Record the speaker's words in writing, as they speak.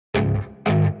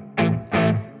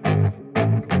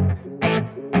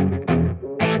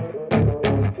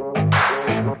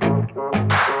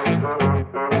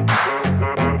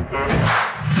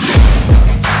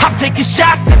taking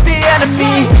shots at the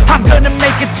enemy. I'm gonna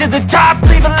make it to the top,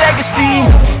 leave a legacy.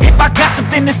 If I got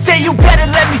something to say, you better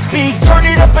let me speak. Turn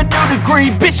it up a new degree,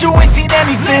 bitch, you ain't seen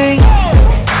anything.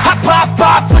 I pop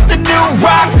off with the new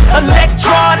rock,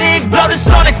 electronic, blow the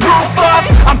sonic roof up.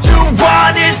 I'm too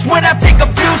honest when I take a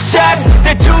few shots.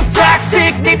 They're too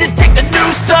toxic, need to take the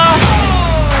noose off.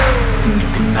 And you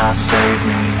cannot save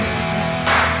me,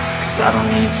 cause I don't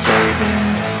need saving.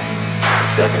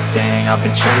 It's everything I've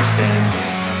been chasing,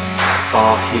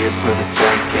 all here for the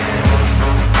taking.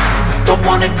 Don't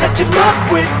wanna test your luck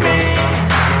with me,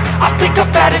 I think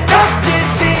I've had enough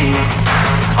disease.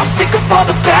 I'm sick of all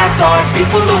the bad thoughts,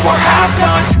 people who are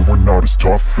half-nots. You are not as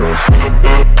tough as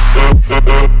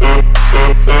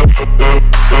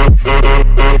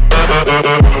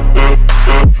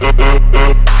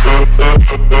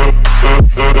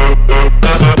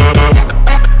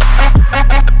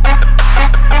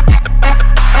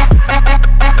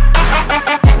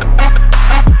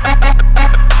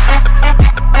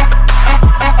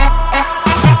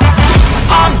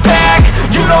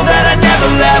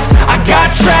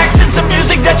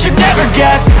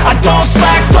I don't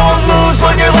slack, don't lose,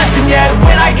 learn your lesson yet.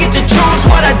 When I get to choose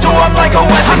what I do, I'm like a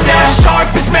weapon. I'm not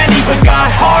sharp as many, but got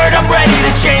hard. I'm ready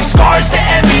to change scars to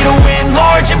envy, to win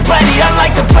large and plenty. I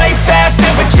like to play fast,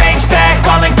 never change back.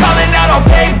 Calling out, I'll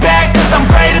pay back, cause I'm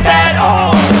great at that.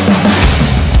 Oh,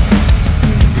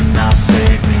 you cannot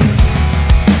save me,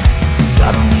 cause I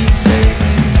don't need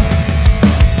saving.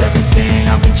 It's everything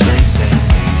I've been chasing,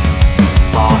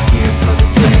 all here for the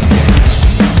taking.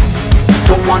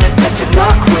 Don't wanna test your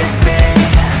luck with me,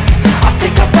 I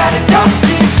think I've had enough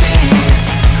disease.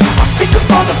 I'm sick of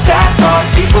all the bad thoughts,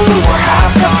 people who are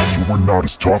half-nots. You are not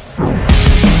as tough though.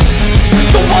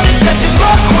 Don't wanna test your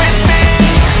luck with me,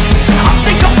 I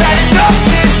think I've had enough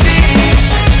disease.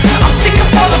 I'm sick of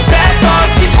all the bad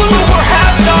thoughts, people who are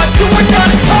half-nots. You are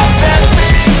not as tough as me.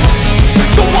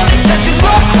 Don't wanna test your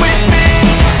luck with me,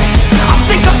 I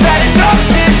think I've had enough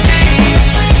disease.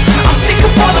 I'm sick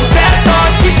of all the bad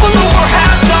thoughts, people who are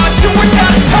half-nots. You are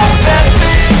not as tough as me.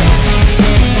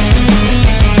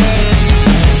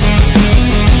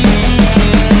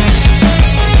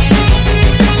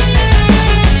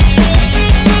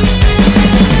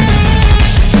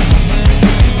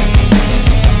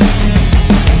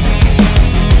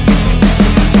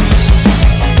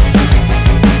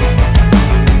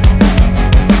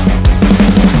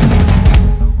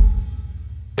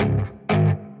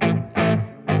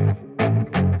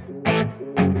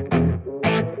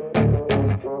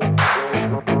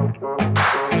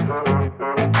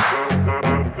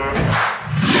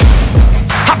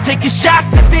 Taking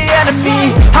shots at the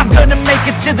enemy. I'm gonna make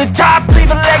it to the top,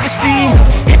 leave a legacy.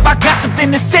 If I got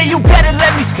something to say, you better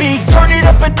let me speak. Turn it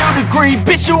up a new degree,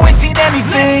 bitch, you ain't seen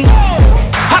anything.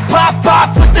 I pop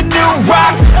off with the new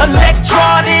rock,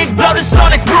 electronic, blow the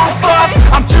sonic roof up.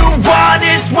 I'm too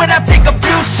honest when I take a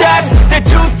few shots. They're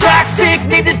too toxic,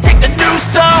 need to take the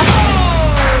noose off.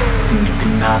 And you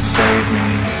cannot save me,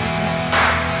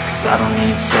 cause I don't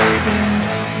need saving.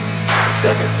 It's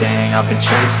everything I've been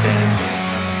chasing,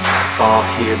 all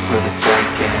here for the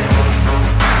taking.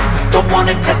 Don't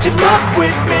wanna test your luck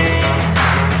with me,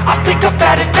 I think I've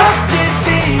had enough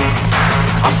disease.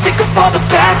 I'm sick of all the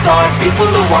bad thoughts, people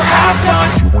who are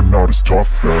half-nots. You are not as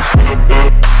tough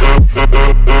as